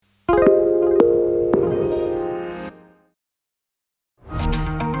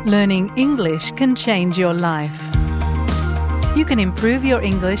Learning English can change your life. You can improve your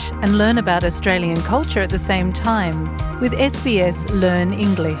English and learn about Australian culture at the same time with SBS Learn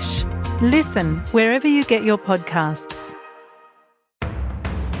English. Listen wherever you get your podcasts.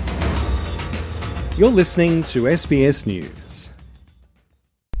 You're listening to SBS News.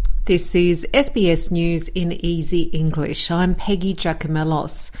 This is SBS News in Easy English. I'm Peggy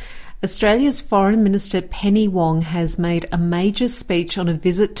Giacomellos. Australia's Foreign Minister Penny Wong has made a major speech on a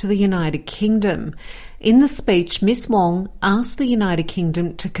visit to the United Kingdom. In the speech, Ms Wong asked the United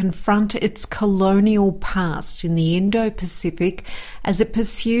Kingdom to confront its colonial past in the Indo-Pacific as it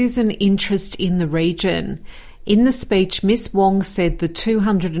pursues an interest in the region. In the speech, Ms Wong said the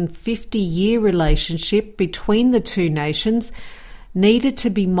 250-year relationship between the two nations needed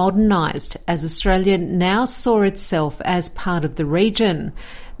to be modernised as Australia now saw itself as part of the region.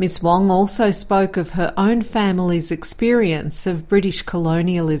 Ms Wong also spoke of her own family's experience of British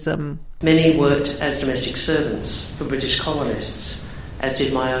colonialism. Many worked as domestic servants for British colonists, as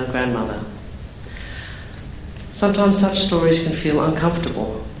did my own grandmother. Sometimes such stories can feel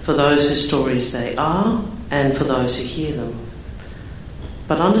uncomfortable for those whose stories they are and for those who hear them.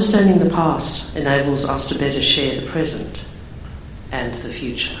 But understanding the past enables us to better share the present and the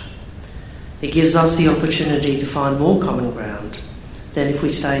future. It gives us the opportunity to find more common ground than if we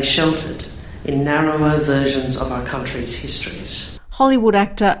stay sheltered in narrower versions of our country's histories. Hollywood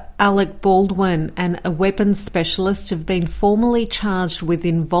actor Alec Baldwin and a weapons specialist have been formally charged with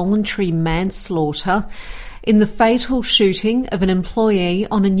involuntary manslaughter in the fatal shooting of an employee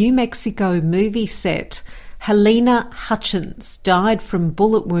on a New Mexico movie set. Helena Hutchins died from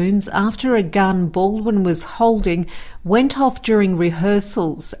bullet wounds after a gun Baldwin was holding went off during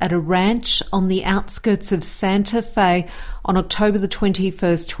rehearsals at a ranch on the outskirts of Santa Fe on October the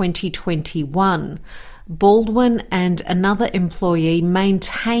 21st, 2021. Baldwin and another employee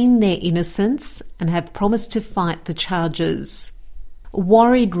maintain their innocence and have promised to fight the charges.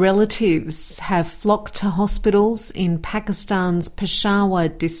 Worried relatives have flocked to hospitals in Pakistan's Peshawar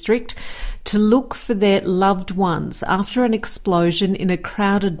district to look for their loved ones after an explosion in a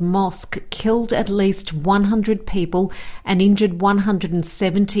crowded mosque killed at least 100 people and injured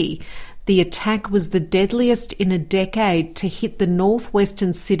 170. The attack was the deadliest in a decade to hit the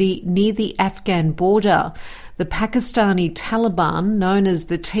northwestern city near the Afghan border. The Pakistani Taliban, known as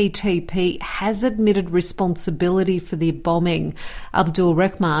the TTP, has admitted responsibility for the bombing. Abdul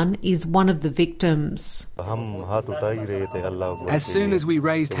Rahman is one of the victims. As soon as we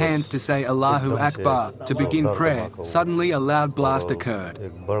raised hands to say Allahu Akbar to begin prayer, suddenly a loud blast occurred.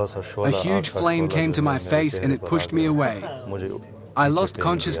 A huge flame came to my face and it pushed me away. I lost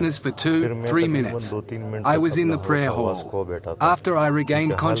consciousness for 2-3 minutes. I was in the prayer hall. After I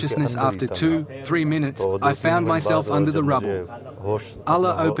regained consciousness after 2-3 minutes, I found myself under the rubble.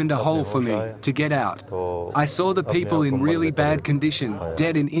 Allah opened a hole for me to get out. I saw the people in really bad condition,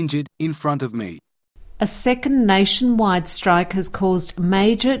 dead and injured, in front of me. A second nationwide strike has caused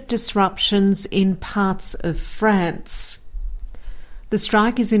major disruptions in parts of France. The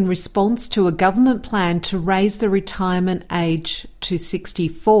strike is in response to a government plan to raise the retirement age to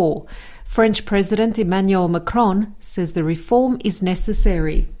 64. French President Emmanuel Macron says the reform is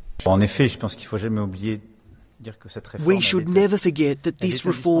necessary. We should never forget that this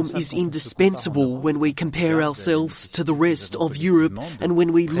reform is indispensable when we compare ourselves to the rest of Europe and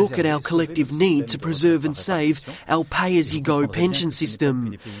when we look at our collective need to preserve and save our pay-as-you-go pension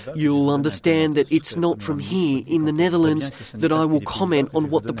system. You'll understand that it's not from here in the Netherlands that I will comment on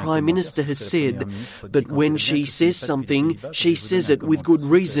what the Prime Minister has said, but when she says something, she says it with good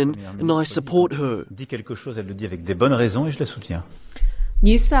reason, and I support her.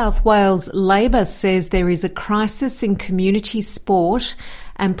 New South Wales Labor says there is a crisis in community sport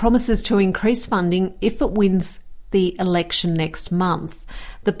and promises to increase funding if it wins the election next month.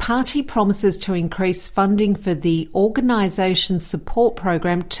 The party promises to increase funding for the organisation support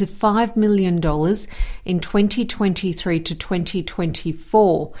program to $5 million in 2023 to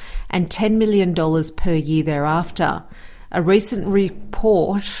 2024 and $10 million per year thereafter. A recent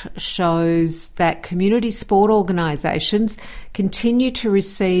report shows that community sport organisations continue to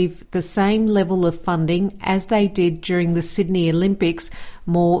receive the same level of funding as they did during the Sydney Olympics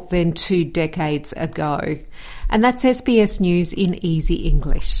more than 2 decades ago. And that's SBS News in Easy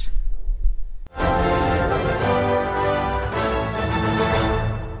English.